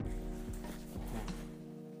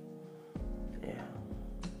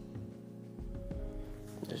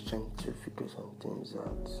Just trying to figure some things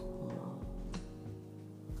out,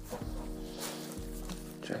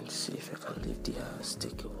 Trying to see if I can leave the house,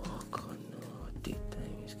 take a walk, or no, what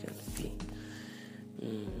daytime is going to be.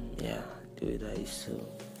 Yeah, the weather is so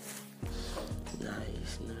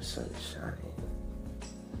nice, no sunshine.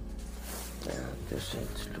 Yeah, I'm just trying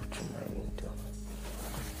to look through my window.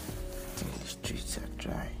 And the streets are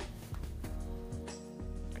dry.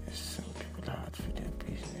 There's some people out for their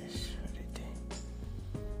business for the day.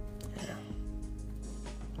 Yeah,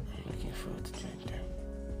 I'm looking forward to join them.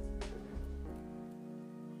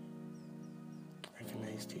 Have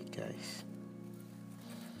a nice day, guys.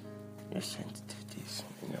 Just trying to do this,